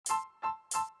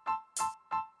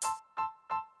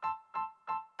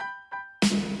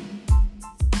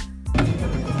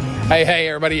Hey,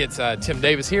 everybody. It's Tim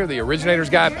Davis here, the Originators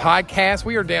Guide podcast.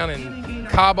 We are down in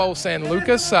Cabo San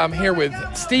Lucas. I'm here with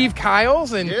Steve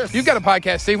Kiles, and You've got a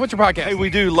podcast, Steve. What's your podcast? Hey, we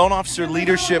do Loan Officer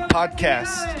Leadership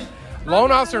Podcast.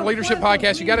 Loan Officer Leadership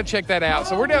Podcast. You got to check that out.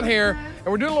 So we're down here, and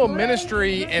we're doing a little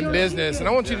ministry and business, and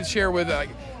I want you to share with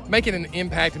making an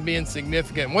impact and being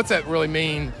significant. What's that really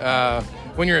mean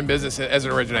when you're in business as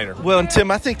an originator? Well, and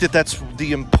Tim, I think that's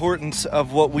the importance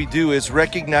of what we do is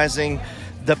recognizing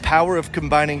the power of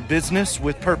combining business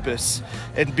with purpose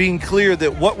and being clear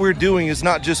that what we're doing is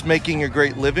not just making a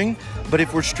great living, but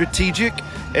if we're strategic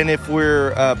and if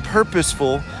we're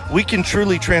purposeful, we can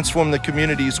truly transform the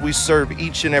communities we serve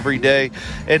each and every day.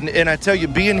 And I tell you,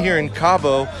 being here in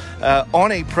Cabo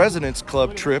on a President's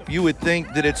Club trip, you would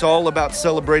think that it's all about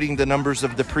celebrating the numbers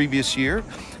of the previous year.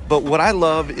 But what I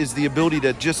love is the ability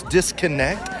to just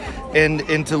disconnect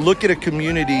and to look at a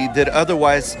community that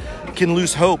otherwise can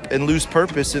lose hope and lose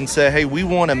purpose and say, hey, we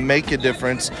want to make a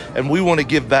difference and we want to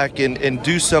give back and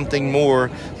do something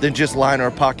more than just line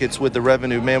our pockets with the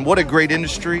revenue. Man, what a great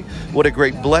industry. What a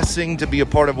great blessing to be a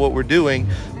part of what we're doing.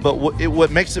 But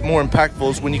what makes it more impactful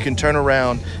is when you can turn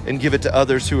around and give it to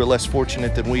others who are less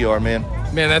fortunate than we are, man.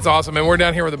 Man, that's awesome. And we're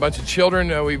down here with a bunch of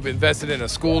children. We've invested in a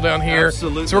school down here.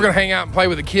 Absolutely. So we're going to hang out and play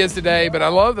with the kids today. But I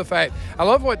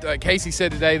love what Casey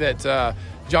said today that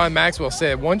John Maxwell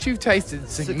said, once you've tasted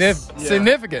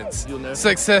significance,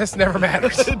 success never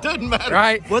matters. It doesn't matter.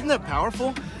 Right? Wasn't that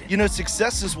powerful? You know,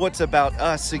 success is what's about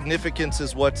us. Significance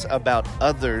is what's about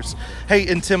others. Hey,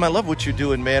 and Tim, I love what you're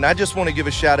doing, man. I just want to give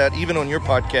a shout out, even on your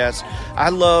podcast. I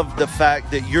love the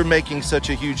fact that you're making such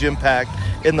a huge impact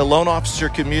in the loan officer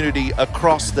community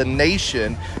across the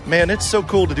nation. Man, it's so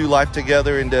cool to do life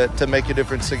together and to make a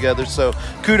difference together. So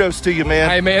kudos to you, man.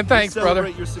 Hey, man, thanks, brother.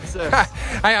 Celebrate your success.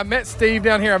 Hey, I met Steve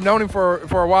down here. I've known him for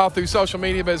a while through social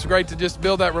media, but it's great to just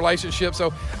build that relationship.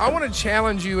 So I want to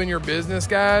challenge you in your business,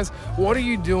 guys. What are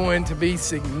you doing to be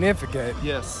significant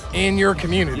in your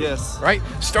community? Right?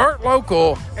 Start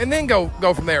local and then go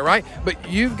from there, right? But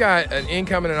you've got an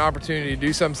income and an opportunity to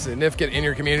do something significant in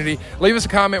your community. Leave us a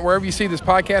comment wherever you see this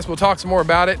podcast. We'll talk some more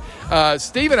about it.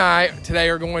 Steve and I today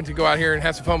are going to go out here and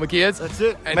have some fun with kids. That's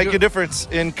it. Make a difference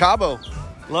in Cabo.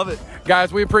 Love it.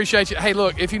 Guys, we appreciate you. Hey,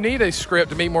 look, if you need a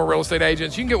script to meet more real estate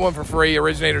agents, you can get one for free,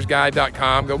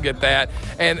 originatorsguide.com. Go get that.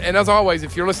 And as always,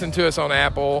 if you're listening to us on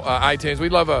Apple, iTunes,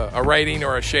 we'd love a rating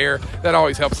or a share. That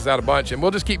always helps us out a bunch. And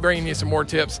we'll just keep bringing you some more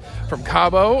tips from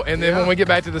Cabo, and then when we get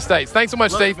back to the States. Thanks so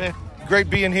much, Steve. Man. Great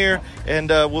being here, and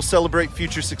we'll celebrate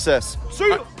future success. See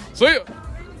ya. See ya.